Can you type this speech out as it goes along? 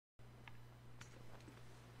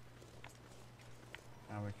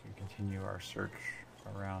Now we can continue our search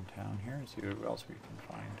around town here and see what else we can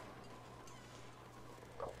find.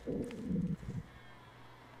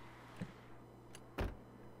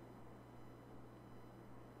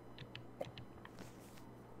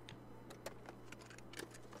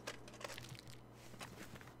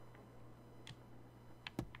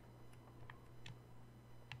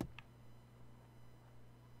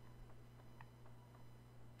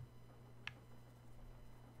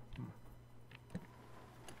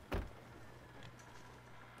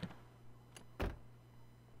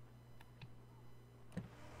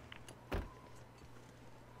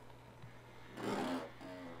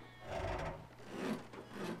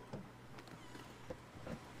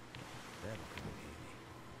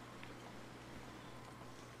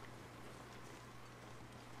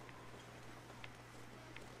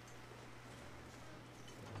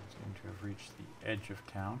 To have reached the edge of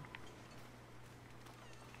town.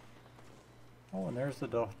 Oh, and there's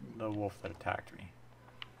the wolf that attacked me.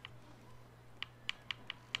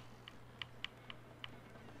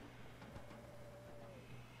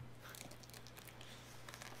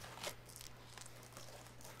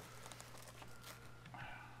 I'm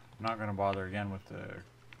not going to bother again with the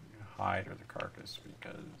hide or the carcass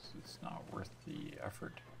because it's not worth the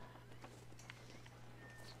effort.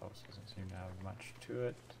 This house doesn't seem to have much to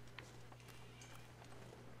it.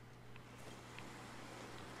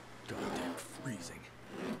 Goddamn freezing.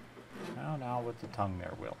 Now with the tongue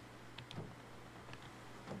there, Will.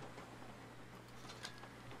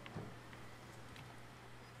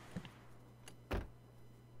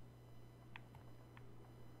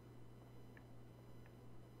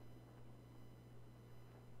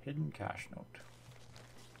 Hidden cash note.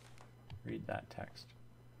 Read that text.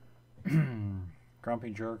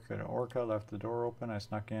 Grumpy jerk at Orca left the door open. I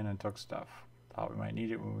snuck in and took stuff. Thought we might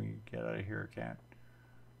need it when we get out of here. Can't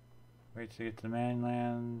wait to get to the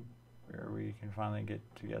mainland where we can finally get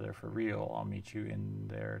together for real. I'll meet you in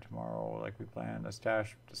there tomorrow like we planned. I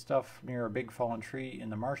stashed the stuff near a big fallen tree in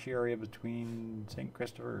the marshy area between St.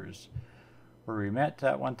 Christopher's where we met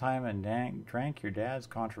at one time and drank your dad's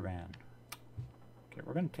contraband. Okay,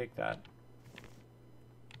 we're going to take that.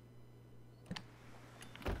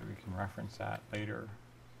 We can reference that later.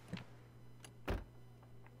 I'm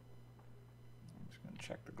just going to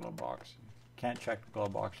check the glove box. Can't check the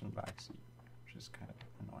glove box in the back seat, which is kind of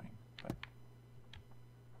annoying, but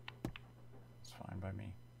it's fine by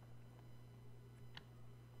me.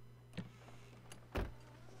 The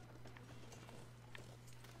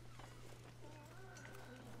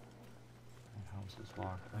house is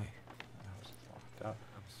locked. Hey. The house is locked up.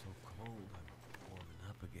 I'm so cold, I'm warming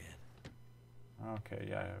up again. Okay,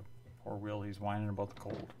 yeah, poor Will, he's whining about the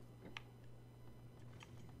cold.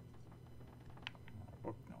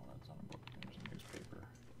 Book? No, that's not a book. There's a newspaper.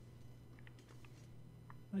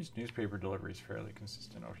 At least newspaper delivery is fairly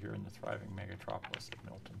consistent out here in the thriving megatropolis of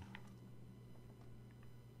Milton.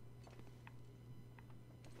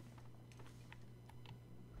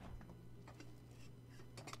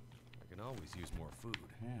 I can always use more food.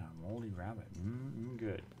 Yeah, moldy rabbit.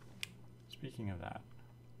 Good. Speaking of that.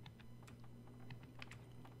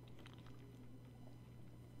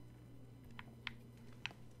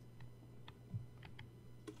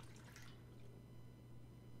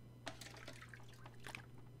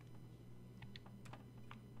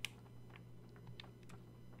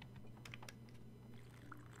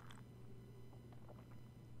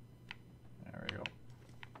 There we go.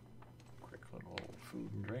 Quick little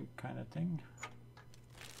food and drink kind of thing.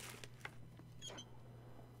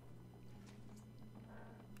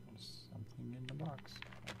 There's something in the box.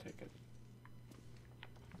 I'll take it.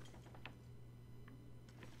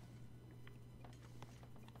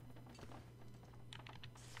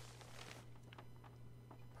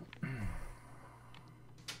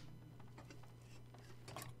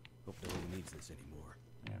 Hope no one needs this anymore.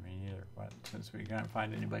 Yeah, me neither. But since we can't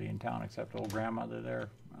find anybody in town except old grandmother there,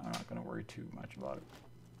 I'm not going to worry too much about it.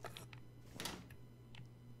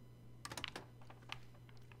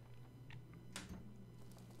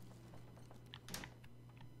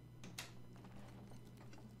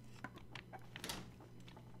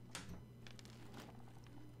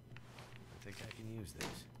 I think I can use this.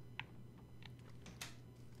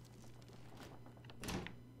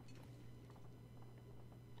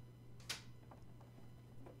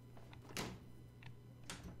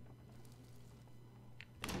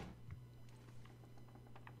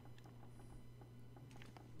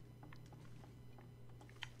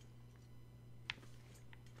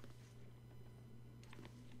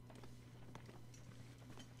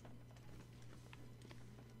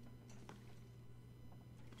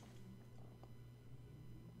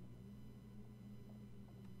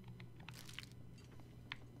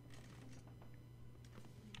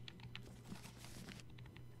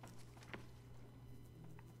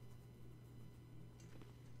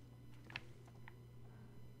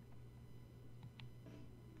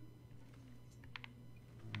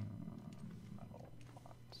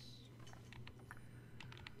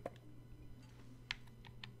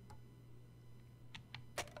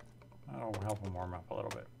 That'll help them warm up a little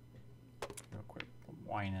bit. Real quick,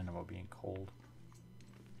 whining about being cold.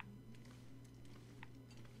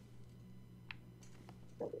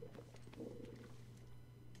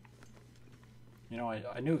 You know,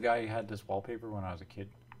 I knew a guy who had this wallpaper when I was a kid.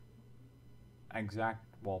 Exact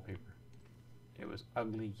wallpaper. It was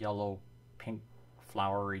ugly, yellow, pink,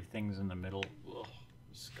 flowery things in the middle. Ugh,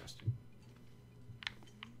 disgusting.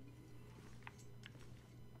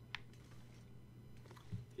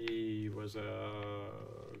 He was a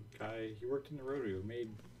guy, he worked in the rodeo, made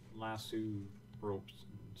lasso ropes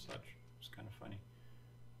and such. It was kind of funny.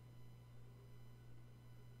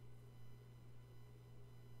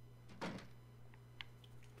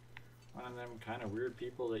 One of them kind of weird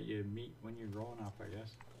people that you meet when you're growing up, I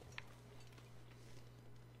guess.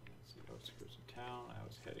 Let's see, outskirts of town. I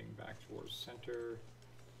was heading back towards center.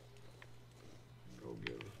 Go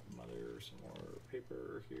give mother some more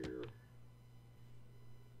paper here.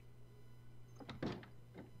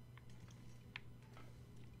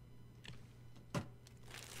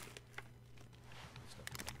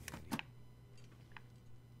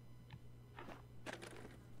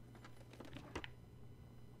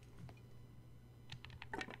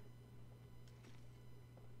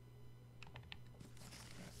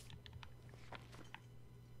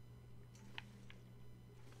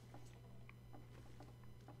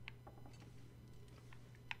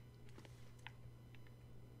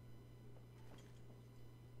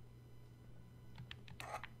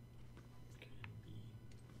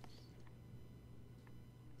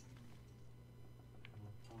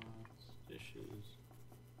 Dishes,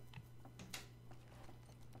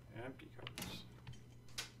 empty cupboards.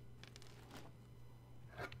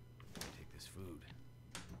 Take this food.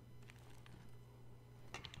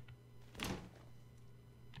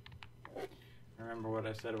 Remember what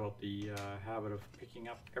I said about the habit of picking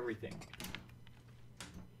up everything.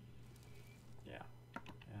 Yeah,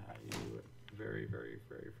 you do it very, very,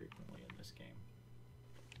 very frequently in this game.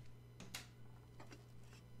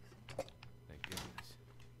 Thank goodness.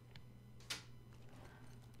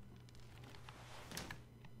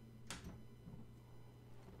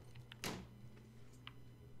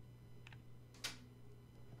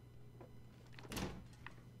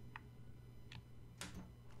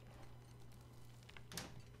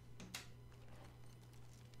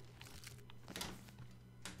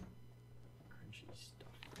 Crunchy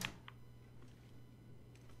stuff.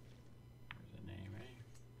 There's a name, eh?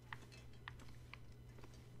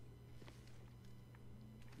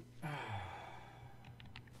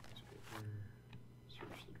 Newspaper.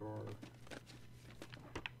 Search the drawer.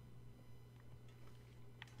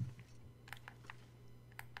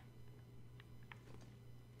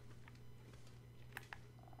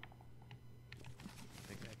 I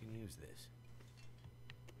think I can use this.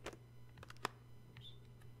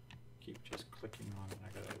 Keep just clicking on it. I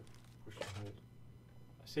gotta push and hold.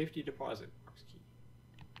 A safety deposit box key.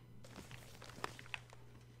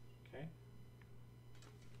 Okay.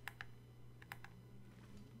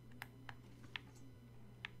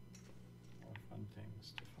 More fun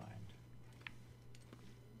things to find.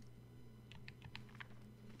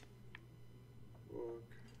 Book.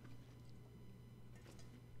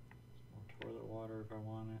 Some more toilet water if I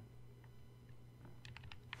want it.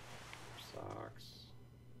 Socks.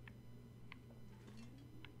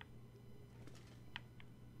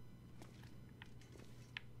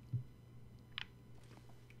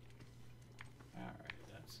 Alright,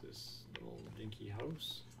 that's this little dinky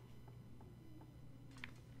house.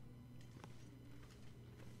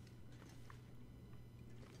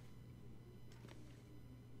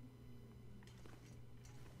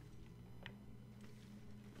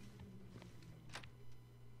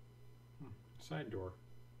 Side door.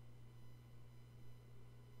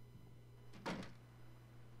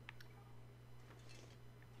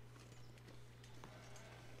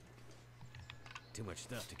 Too much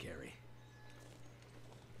stuff to carry.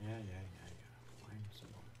 Yeah, I gotta find some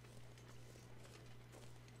more.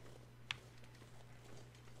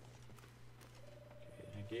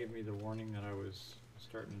 Okay, it gave me the warning that I was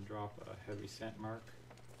starting to drop a heavy scent mark.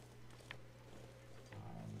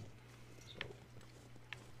 So,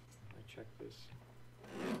 if I check this.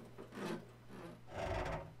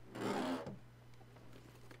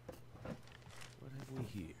 What have we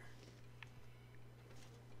here?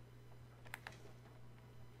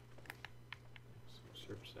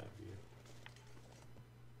 Search that view.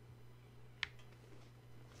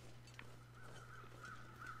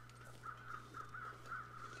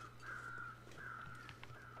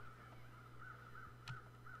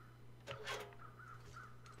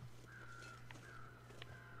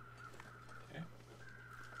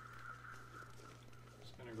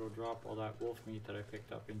 drop all that wolf meat that I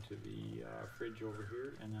picked up into the fridge over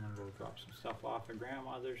here, and then I'll go drop some stuff off at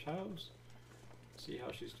grandmother's house. See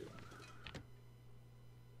how she's doing.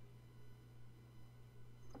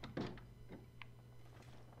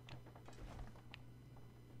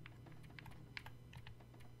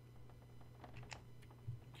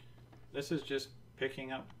 This is just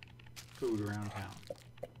picking up food around town.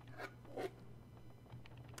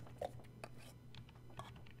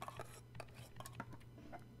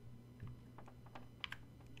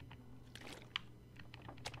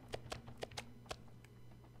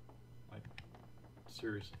 Like,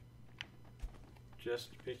 seriously. Just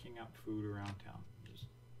picking up food around town. Just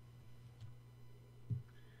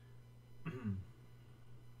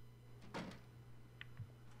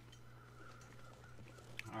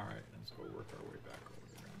Alright, let's go work our way back over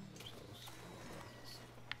to grandmother's house.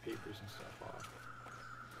 Papers and stuff off.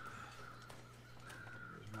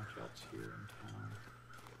 There's much else here in town.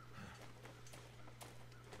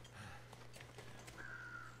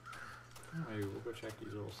 Maybe we'll go check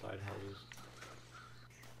these little side houses.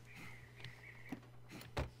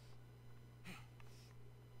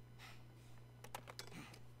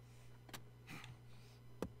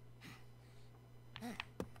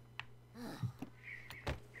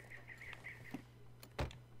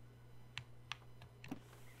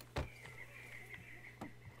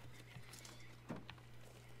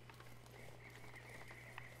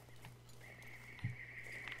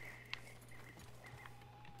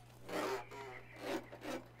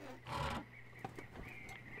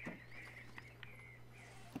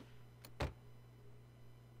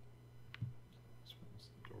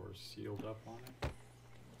 Sealed up on it.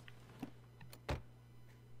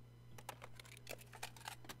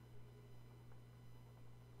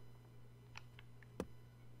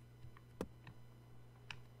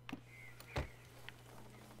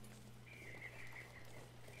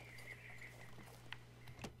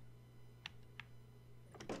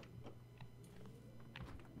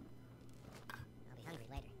 I'll be hungry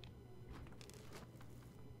later.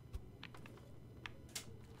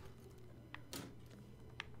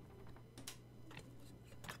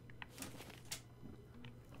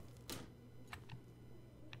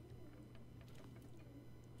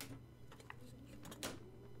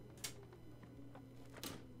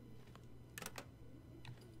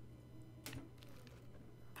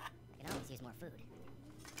 I can always use more food.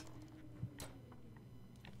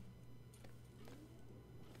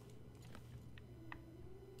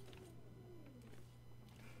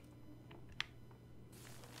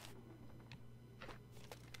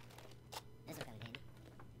 This will come in handy.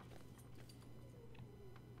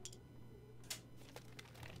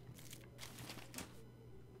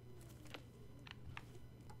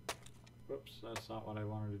 Whoops, that's not what I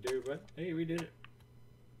wanted to do, but hey, we did it.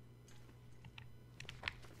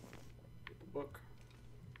 Get the book.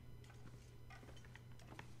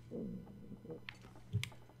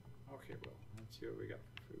 Okay, well, let's see what we got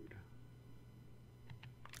for food.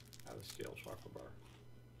 Have a stale chocolate bar.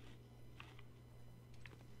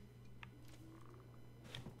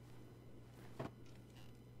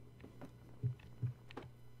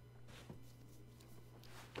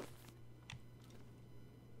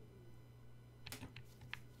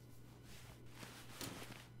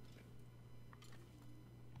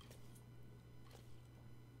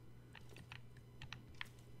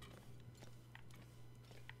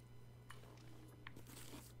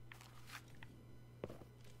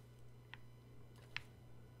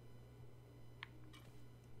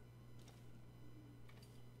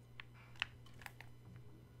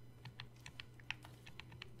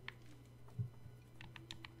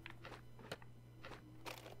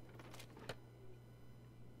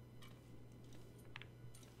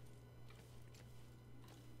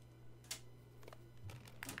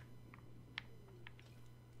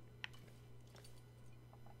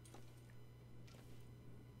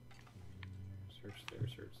 Search there,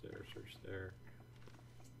 search there, search there.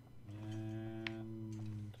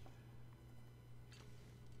 And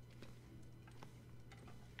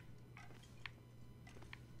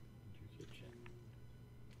your kitchen.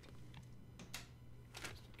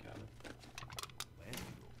 Just a cabinet. Land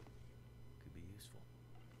fuel. Could be useful.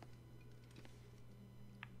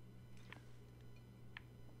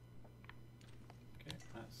 Okay,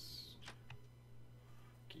 let's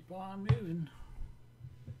keep on moving.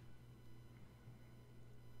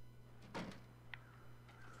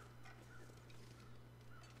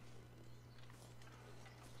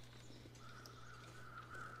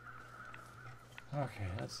 Okay,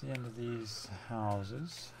 that's the end of these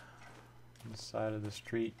houses. On the side of the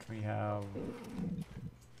street we have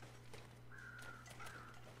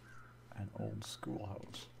an old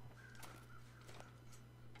schoolhouse.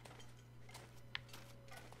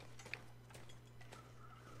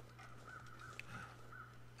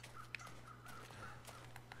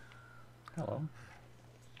 Hello.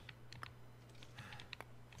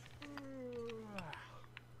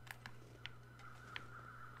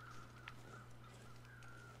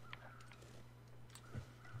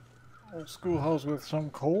 Old schoolhouse with some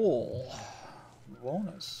coal.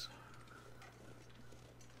 Bonus.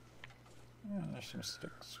 Yeah, there's some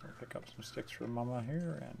sticks. We'll pick up some sticks for Mama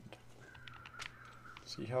here and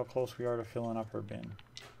see how close we are to filling up her bin.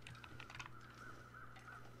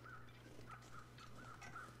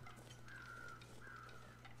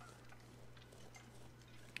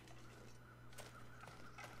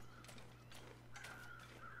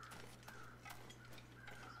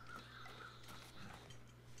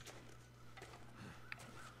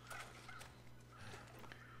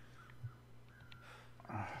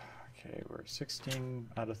 Okay, we're 16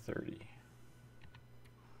 out of 30.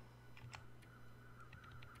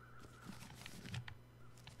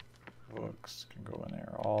 Books can go in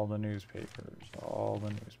there. All the newspapers. All the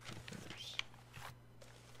newspapers.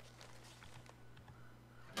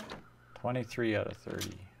 23 out of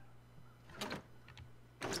 30.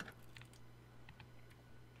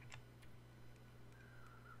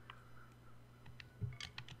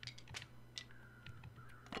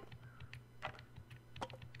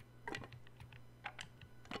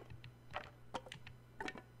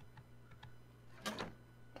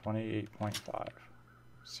 $28.5.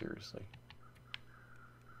 Seriously.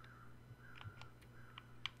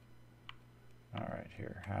 Alright,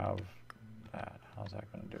 here. Have that. How's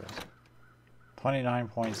that going to do it?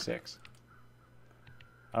 29.6.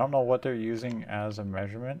 I don't know what they're using as a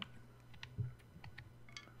measurement.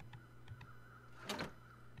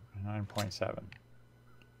 9.7.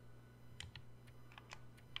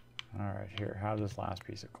 Alright, here. Have this last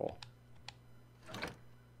piece of coal.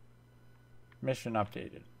 Mission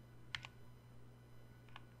updated.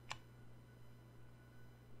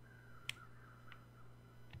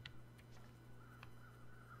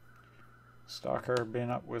 Stock her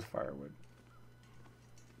bin up with firewood.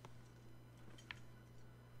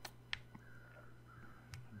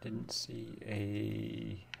 Didn't see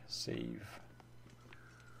a save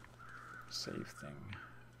thing.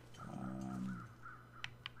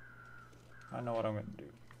 I know what I'm going to do.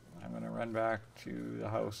 I'm going to run back to the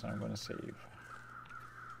house and I'm going to save.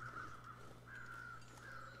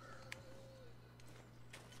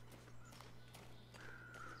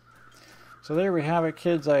 So there we have it,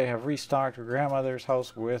 kids. I have restocked your grandmother's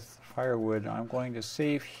house with firewood. I'm going to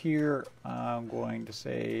save here. I'm going to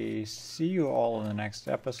say see you all in the next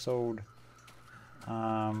episode.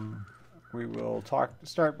 We will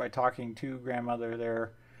start by talking to grandmother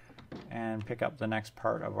there and pick up the next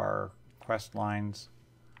part of our quest lines.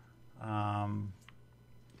 I'm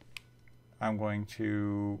going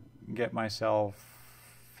to get myself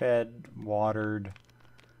fed, watered,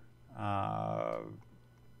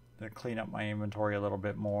 to clean up my inventory a little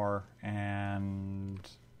bit more, and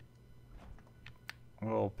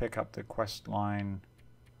we'll pick up the quest line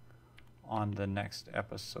on the next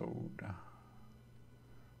episode.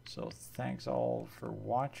 So thanks all for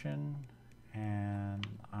watching, and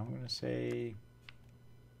I'm going to say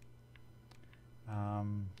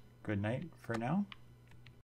good night for now.